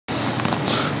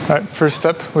right, first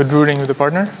step with rooting with a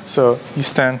partner. So you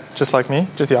stand just like me,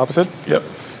 just the opposite. Yep.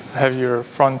 Have your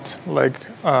front leg,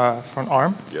 front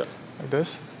arm, Yep. like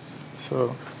this.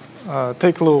 So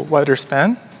take a little wider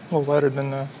span, a little wider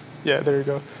than, yeah, there you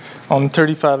go. On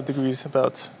 35 degrees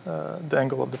about the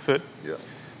angle of the foot. Yeah.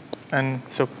 And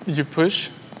so you push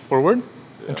forward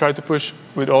and try to push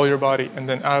with all your body, and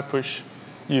then I push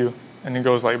you, and it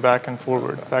goes like back and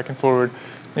forward, back and forward.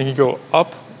 Then you go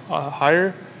up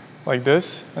higher, like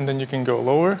this, and then you can go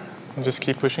lower and just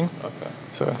keep pushing. Okay.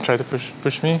 So try to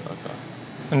push me, Okay.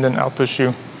 and then I'll push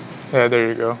you. Yeah, there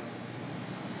you go.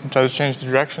 And try to change the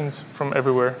directions from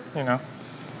everywhere, you know.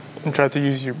 And try to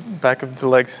use your back of the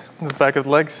legs. The back of the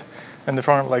legs and the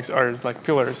front legs are like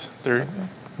pillars. They're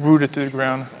rooted to the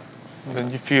ground, and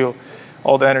then you feel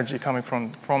all the energy coming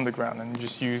from the ground, and you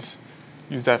just use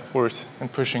that force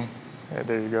and pushing. Yeah,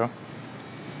 there you go.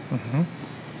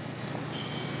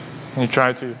 And you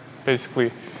try to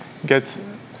basically get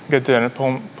the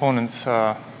opponents,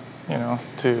 you know,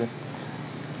 to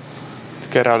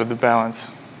get out of the balance.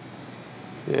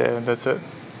 Yeah, that's it.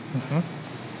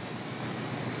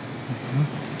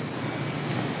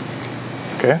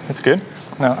 Okay, that's good.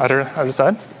 Now other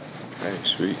side. Okay,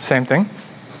 sweet. Same thing.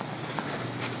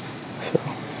 So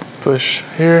push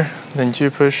here, then you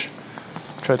push.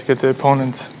 Try to get the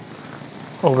opponent's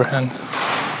overhand.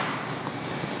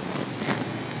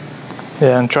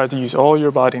 Yeah, and try to use all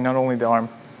your body, not only the arm.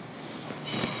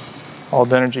 All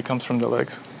the energy comes from the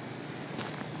legs.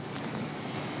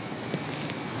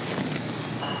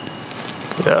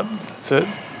 Yeah, that's it.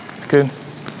 It's good.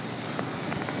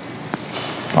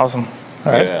 Awesome.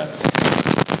 All right. Yeah.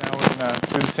 Now we're gonna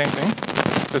do the same thing,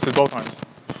 just with both arms.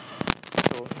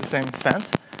 So the same stance.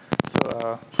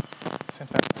 So same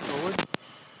stance forward.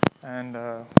 And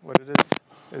what it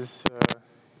is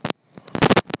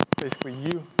basically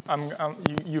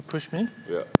you push me.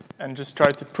 Yeah. And just try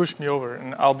to push me over,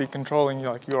 and I'll be controlling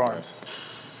your arms.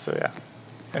 So yeah,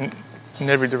 and in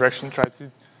every direction, try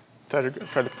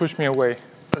to push me away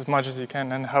as much as you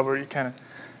can, and however you can,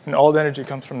 and all the energy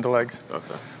comes from the legs.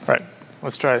 Okay. All right,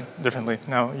 let's try it differently.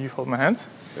 Now you hold my hands.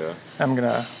 Yeah. I'm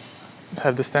gonna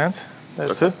have the stance.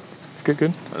 That's Okay. it.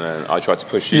 Good. And then I try to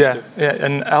push you. Yeah,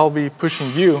 and I'll be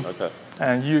pushing you. Okay.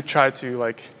 And you try to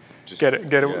like Just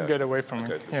get away from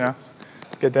me. Okay, You know,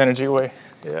 get the energy away.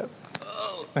 Yeah.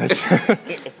 That's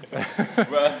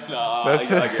No,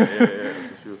 That's I get it. Yeah,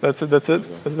 for sure. That's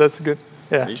it. That's good.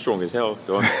 Yeah. He's strong as hell.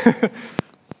 Go on.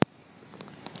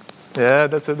 Yeah,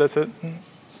 that's it.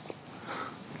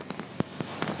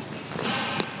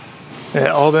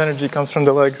 Yeah, all the energy comes from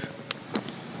the legs.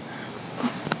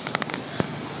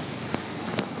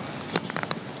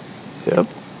 Yep,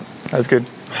 that's good.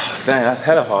 Dang, that's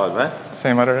hella hard, man.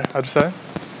 Same other side.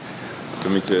 For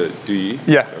me to do you?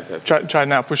 Yeah. Okay. Try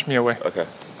now. Push me away. Okay.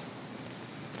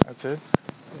 That's it.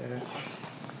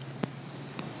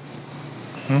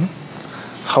 Yeah.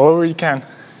 However you can.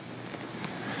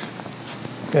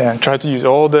 Yeah, and try to use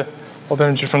all the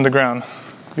energy from the ground.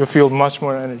 You'll feel much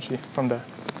more energy from that.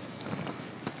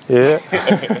 Yeah.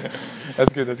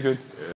 That's good.